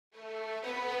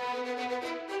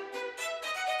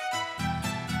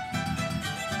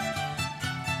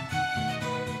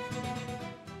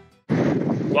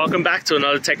Welcome back to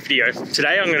another tech video.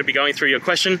 Today I'm going to be going through your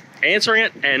question, answering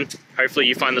it, and hopefully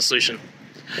you find the solution.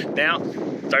 Now,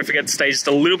 don't forget to stay just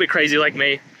a little bit crazy like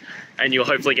me, and you'll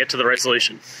hopefully get to the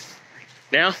resolution.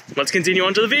 Now, let's continue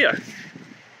on to the video.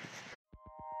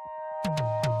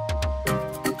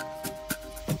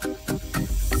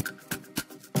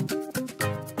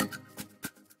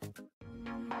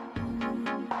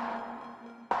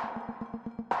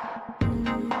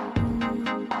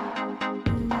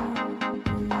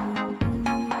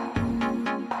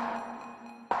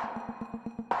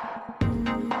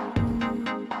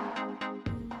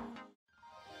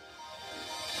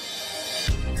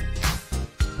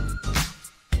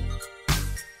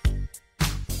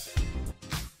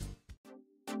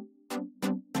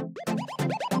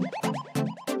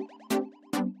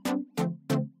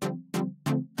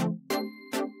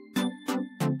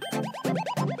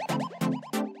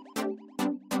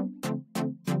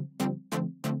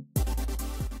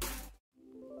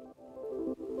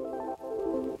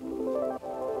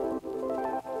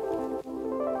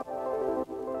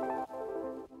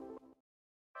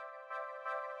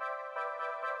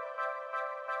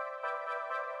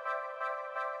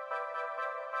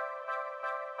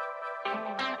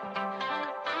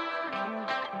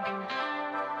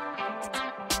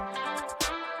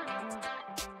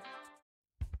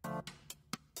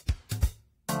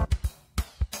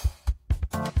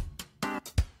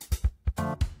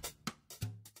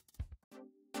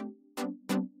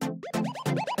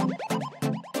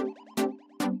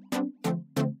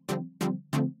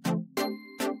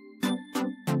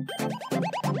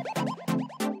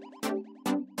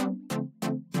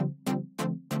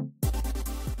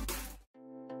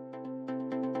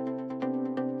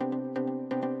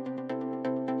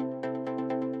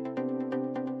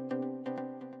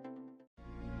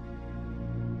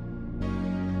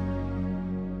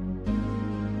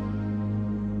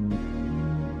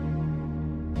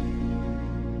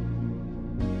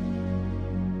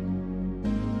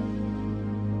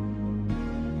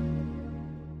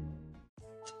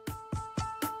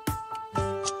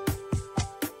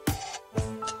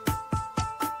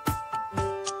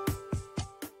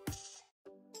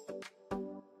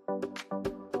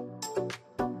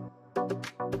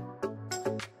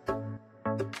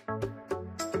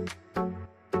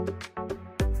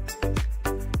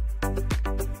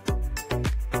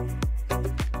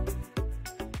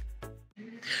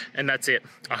 And that's it.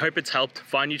 I hope it's helped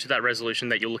find you to that resolution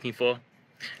that you're looking for.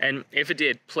 And if it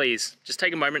did, please just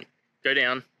take a moment, go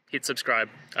down, hit subscribe.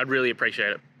 I'd really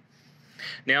appreciate it.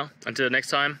 Now, until next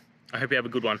time, I hope you have a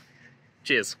good one.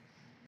 Cheers.